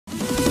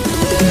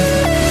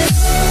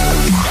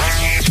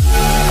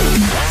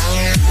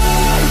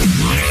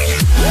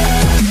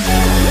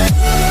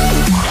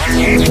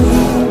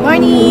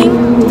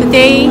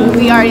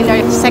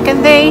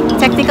day,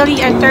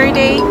 technically our third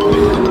day,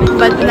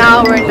 but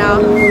now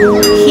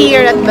we're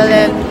here at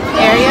Belém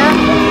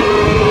area.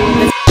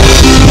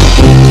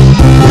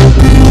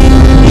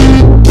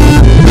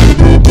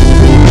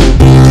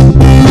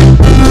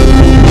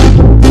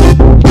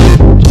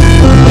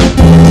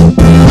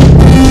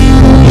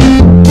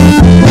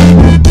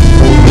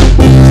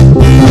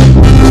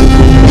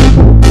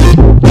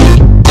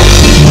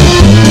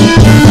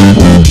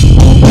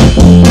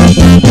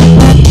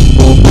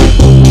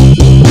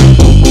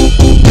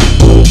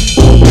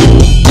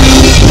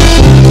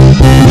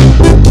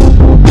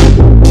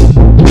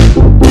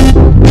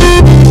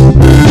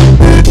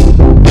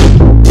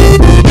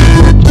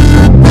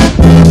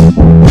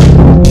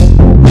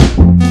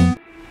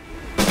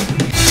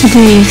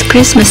 Today is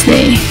Christmas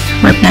Day.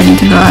 We're planning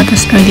to go out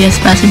as early as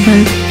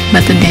possible,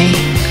 but today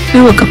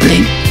we woke up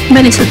late,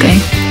 but it's okay.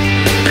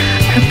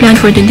 Our plan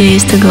for today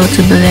is to go to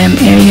Belém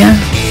area,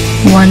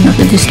 one of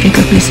the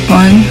district of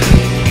Lisbon.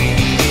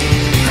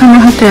 From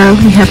our hotel,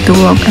 we have to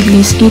walk at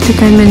least 8 to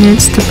 10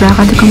 minutes to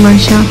Praça de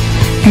Comércio,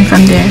 and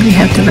from there we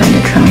have to ride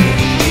a tram.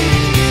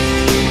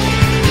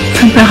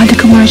 From Praça de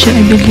Comércio,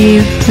 I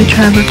believe we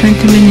travel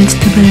 20 minutes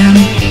to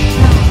Belém.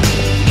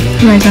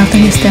 Right after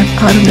you step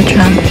out of the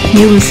tram,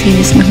 you will see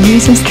this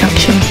magnificent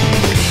structure,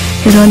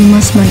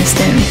 Hieronymus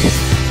Monastery.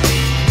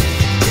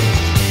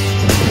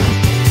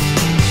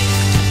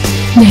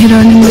 The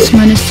Hieronymus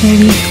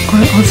Monastery,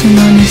 or also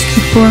known as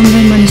the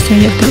former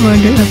monastery of the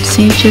Order of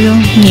St.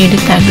 Jerome near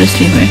the Tagus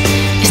River,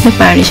 is the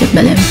parish of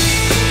Belém.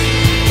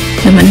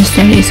 The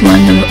monastery is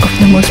one of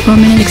the most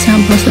prominent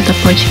examples of the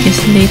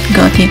Portuguese late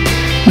Gothic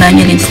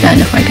manual style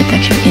of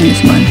architecture in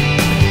Lisbon.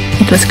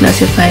 It was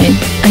classified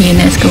a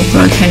UNESCO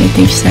World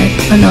Heritage Site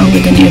along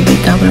with the nearby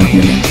Tower of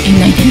Belém in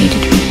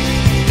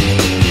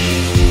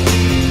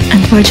 1983.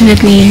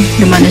 Unfortunately,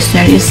 the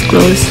monastery is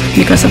closed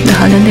because of the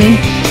holiday,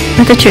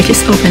 but the church is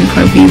open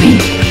for viewing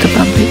to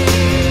public.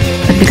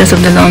 But because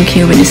of the long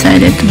queue, we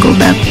decided to go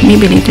back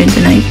maybe later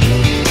tonight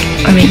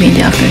or maybe in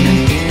the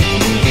afternoon.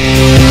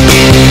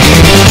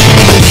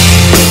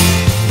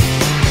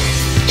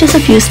 Just a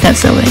few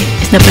steps away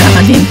is the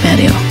Praça de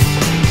Imperio,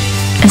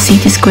 a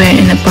city square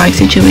and a park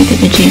situated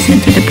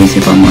adjacent to the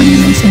principal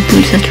monuments and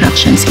tourist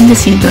attractions in the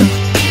civil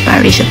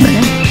parish of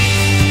Belém.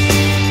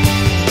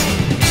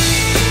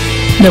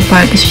 The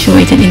park is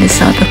situated in the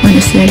south of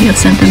Monastery of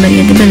Santa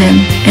Maria de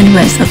Belém and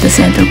west of the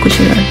Centro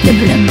Cultural de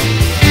Belém.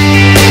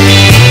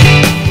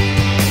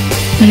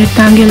 The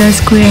rectangular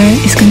square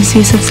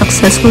consists of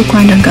successful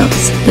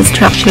quadrangles that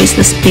structures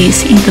the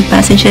space into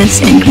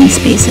passages and green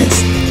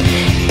spaces.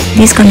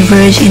 These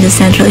converge in the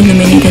central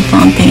illuminated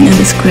fountain on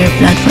the square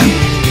platform,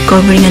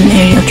 covering an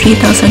area of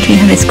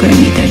 3,300 square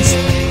meters.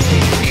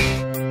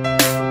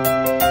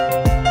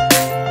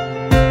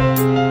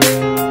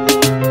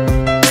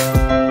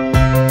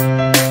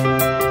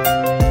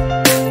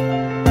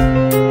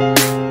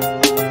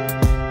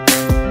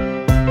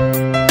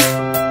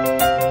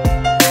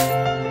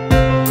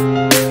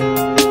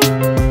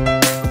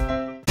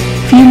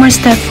 Few more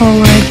steps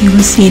forward, you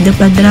will see the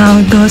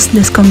Padrao dos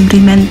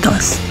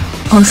Descubrimientos,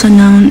 also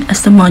known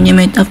as the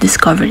Monument of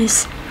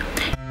Discoveries.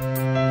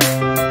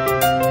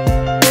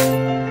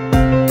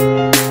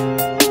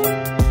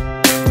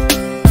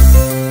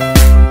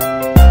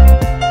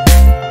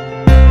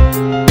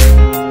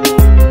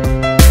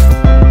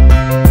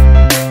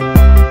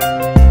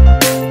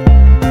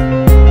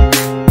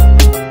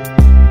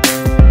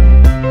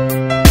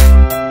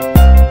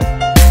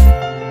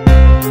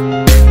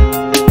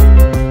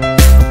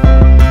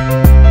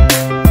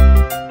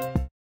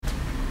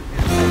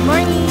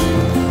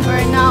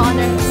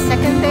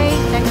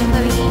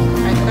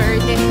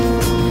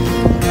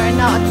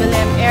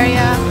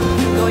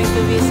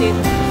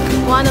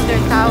 One of their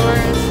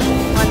towers,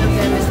 one of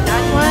them is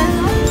that one,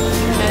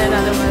 and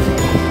another one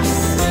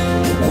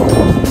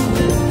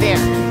is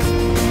there.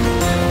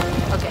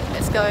 Okay,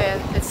 let's go ahead,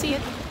 let's see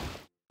it.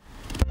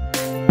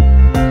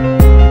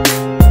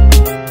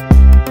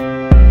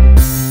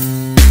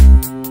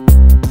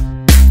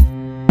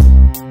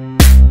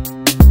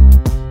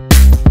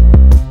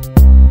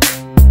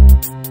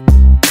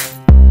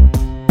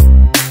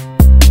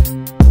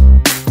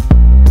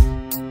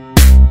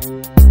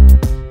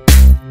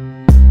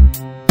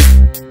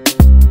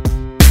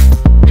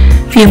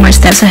 Few more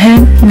steps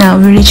ahead, now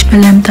we reach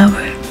Belém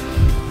Tower.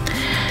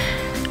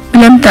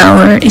 Belém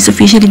Tower is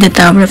officially the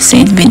Tower of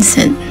St.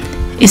 Vincent.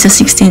 It's a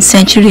 16th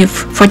century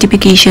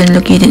fortification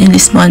located in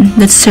Lisbon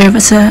that served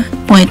as a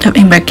point of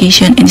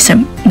embarkation and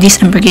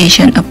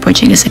disembarkation of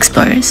Portuguese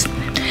explorers,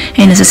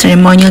 and as a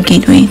ceremonial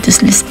gateway to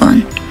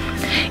Lisbon.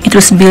 It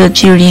was built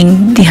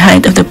during the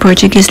height of the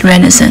Portuguese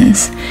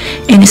Renaissance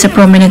and is a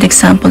prominent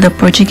example of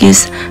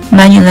Portuguese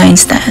manual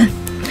style,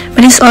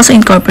 but it also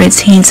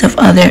incorporates hints of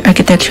other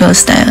architectural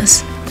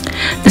styles.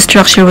 The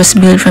structure was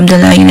built from the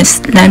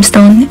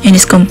limestone and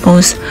is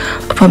composed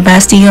of a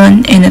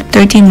bastion and a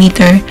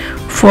 30-meter,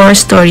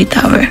 4-story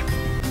tower.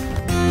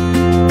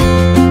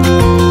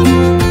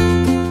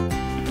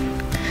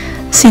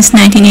 Since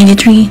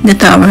 1983, the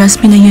tower has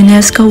been a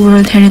UNESCO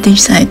World Heritage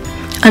Site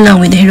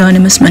along with the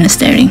Hieronymus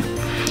Monastery.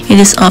 It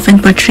is often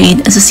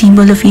portrayed as a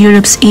symbol of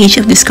Europe's age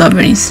of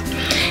discoveries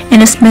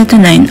and as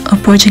metonym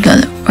of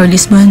Portugal or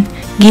Lisbon,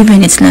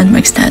 given its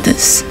landmark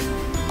status.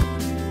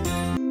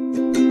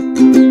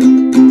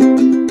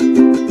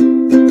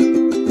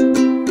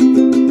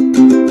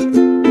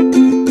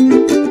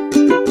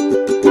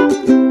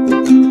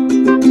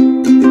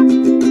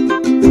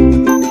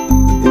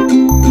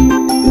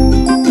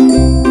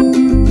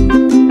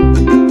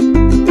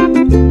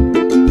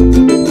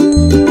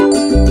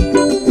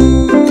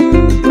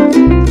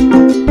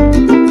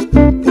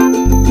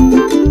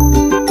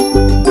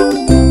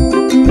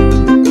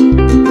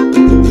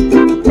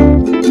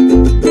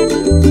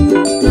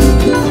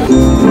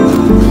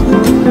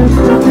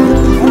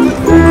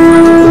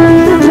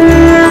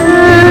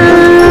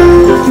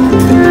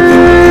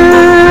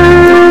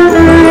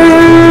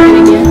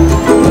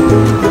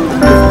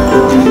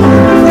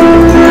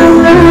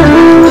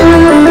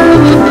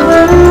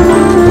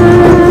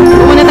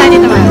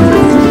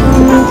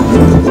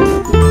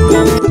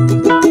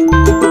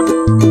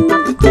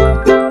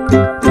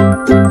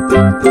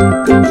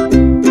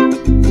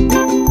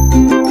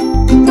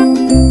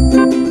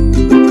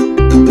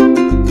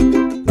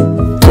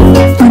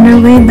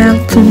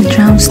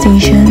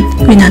 Station,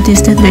 we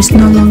noticed that there's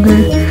no longer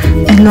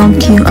a long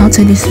queue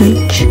outside the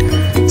church,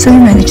 so we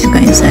managed to go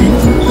inside.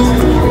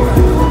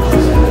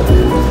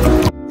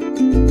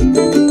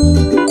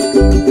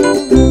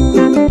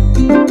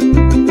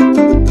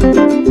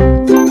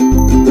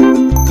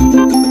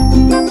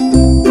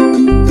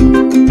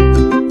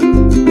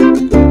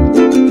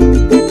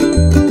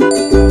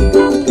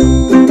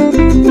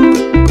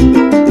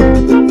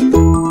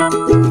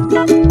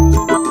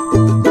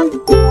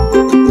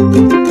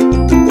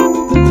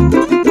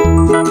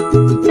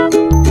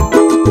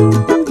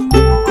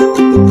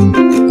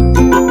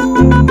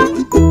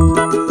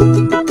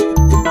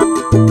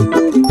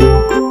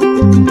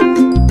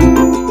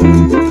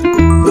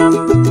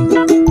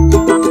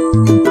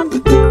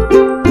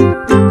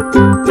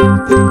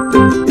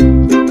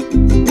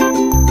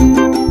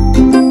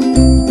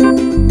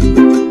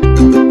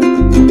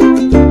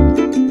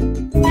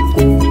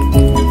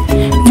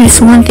 There's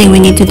one thing we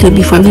need to do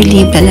before we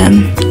leave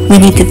Belém. We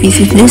need to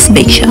visit this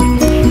bake shop.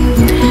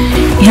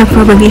 You have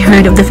probably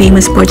heard of the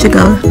famous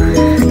Portugal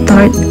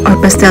tart or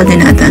pastel de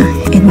nata.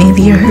 It may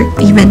be you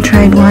even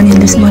tried one in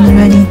Lisbon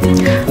already,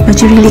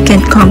 but you really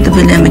can't come to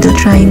Belém without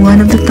trying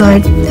one of the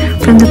tart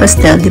from the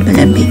Pastel de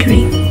Belém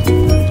bakery.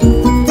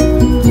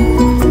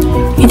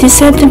 It is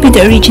said to be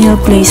the original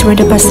place where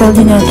the pastel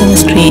de nata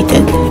was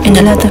created, and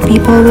a lot of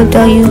people will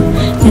tell you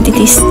that it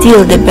is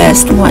still the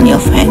best one you'll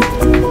find.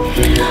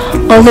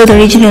 Although the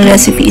original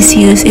recipe is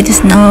used, it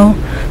is now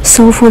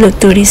so full of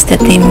tourists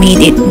that they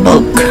made it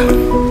bulk.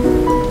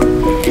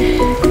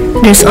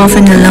 There's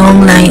often a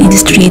long line in the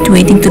street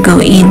waiting to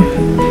go in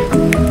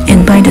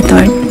and buy the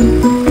tart.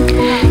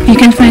 You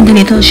can find a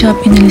little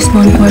shop in the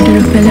Lisbon quarter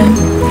of Belém.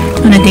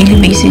 On a daily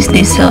basis,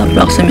 they sell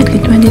approximately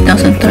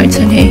 20,000 tarts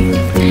a day,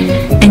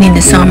 and in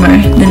the summer,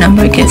 the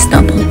number gets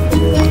doubled.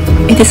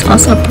 It is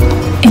also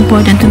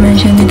important to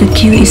mention that the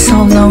queue is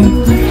so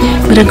long,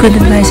 but a good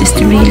advice is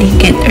to really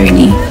get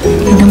early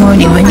in the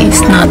morning when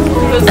it's not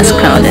as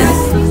crowded.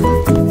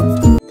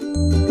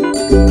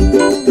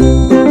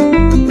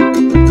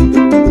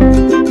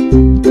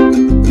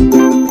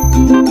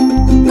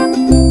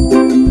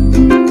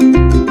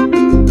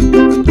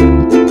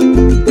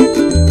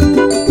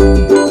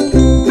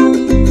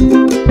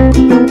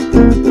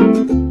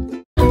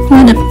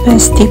 One of the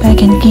best tip I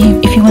can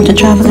give if you want to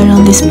travel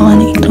around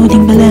Lisbon,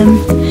 including Belém,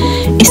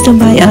 is to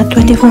buy a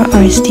 24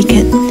 hours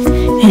ticket,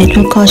 and it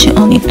will cost you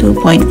only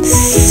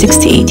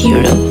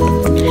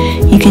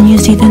 €2.68. You can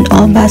use it on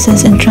all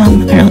buses and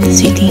trams around the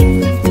city.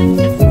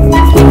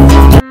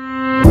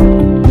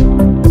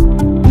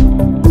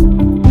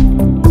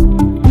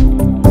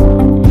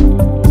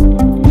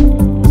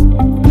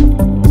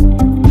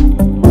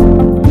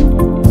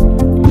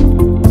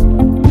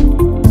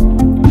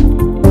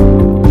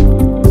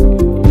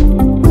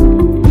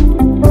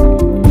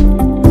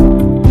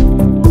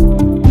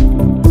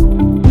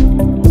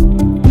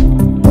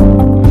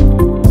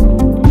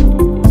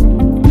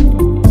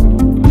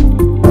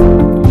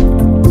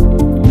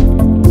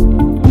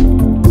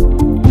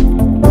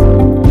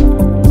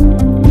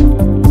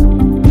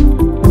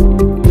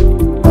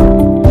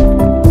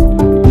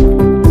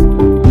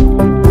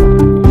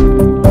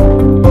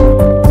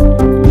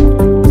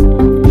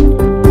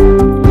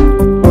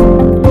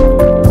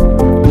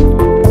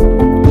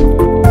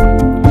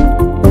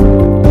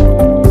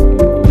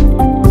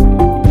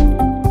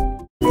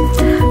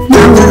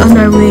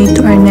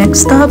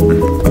 Stop,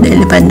 the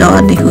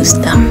Elevador de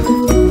Justa.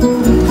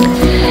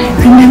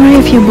 Remember,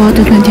 if you bought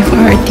a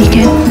 24-hour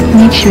ticket,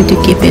 make sure to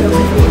keep it,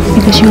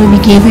 because you will be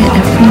given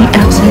a free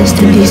access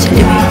to this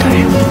elevator.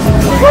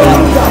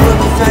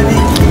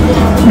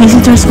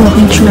 Visitors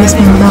walking through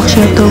Lisbon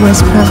Backshore towards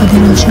Praga de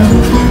Rocha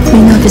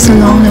may notice a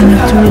long line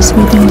of tourists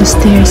waiting on the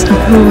stairs of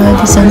Rua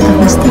de Santa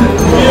Vista,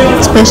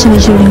 especially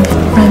during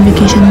prime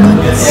vacation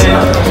months.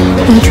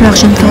 The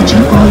attraction catching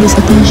all this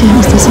attention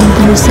is the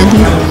Santa Vista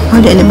Leaf,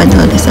 or the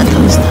Elevador de Santa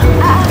Vista.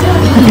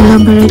 an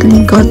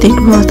elaborately Gothic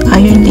wrought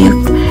iron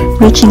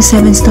lift reaching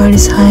 7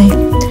 stories high,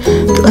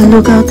 to a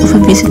lookout of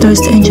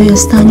visitors to enjoy a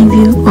stunning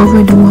view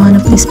over the one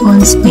of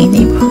Lisbon's main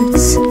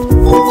neighborhoods.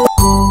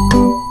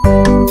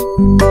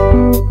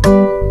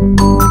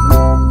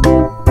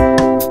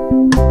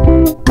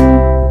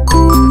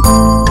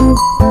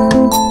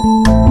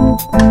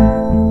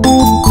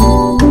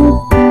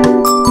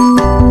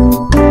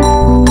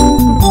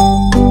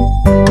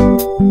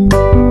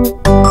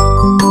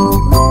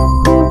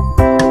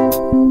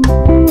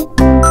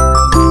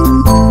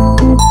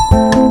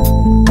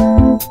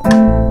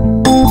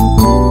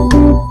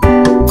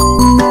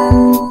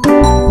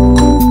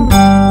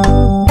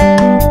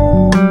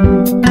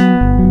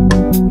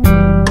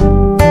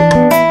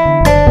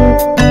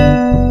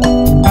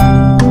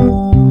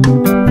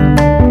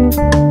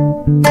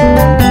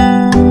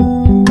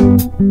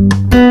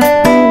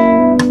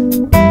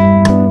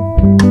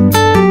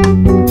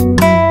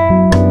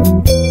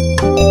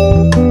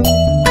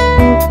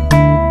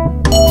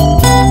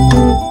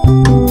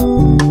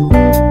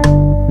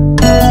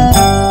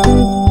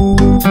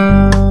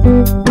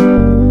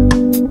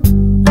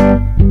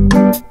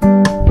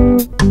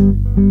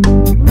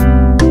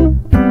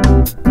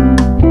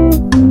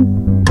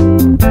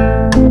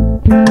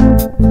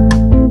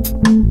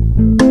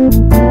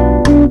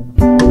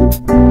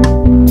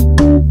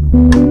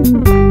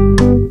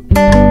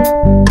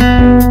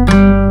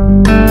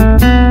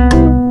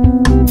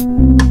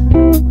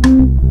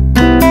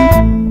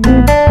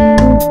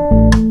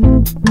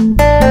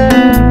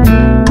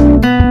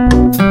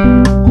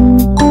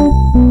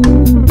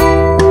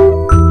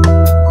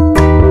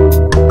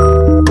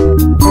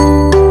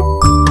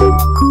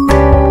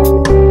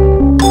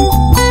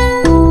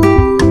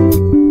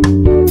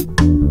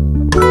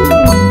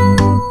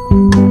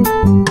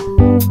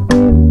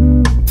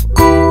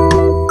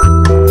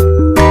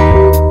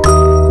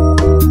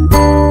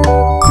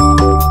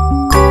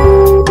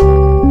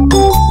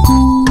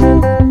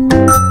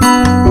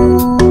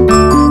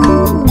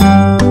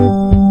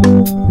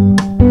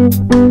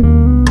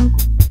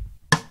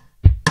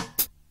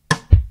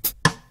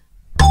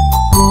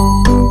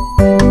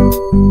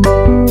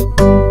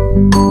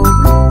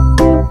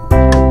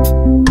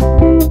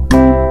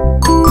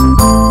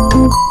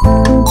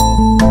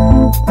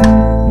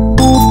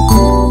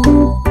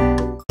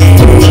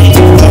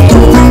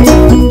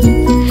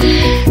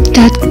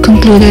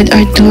 Concluded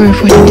our tour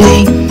for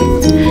today.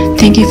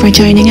 Thank you for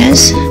joining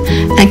us.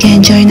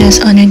 Again, join us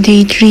on our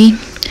day 3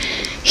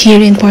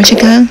 here in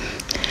Portugal.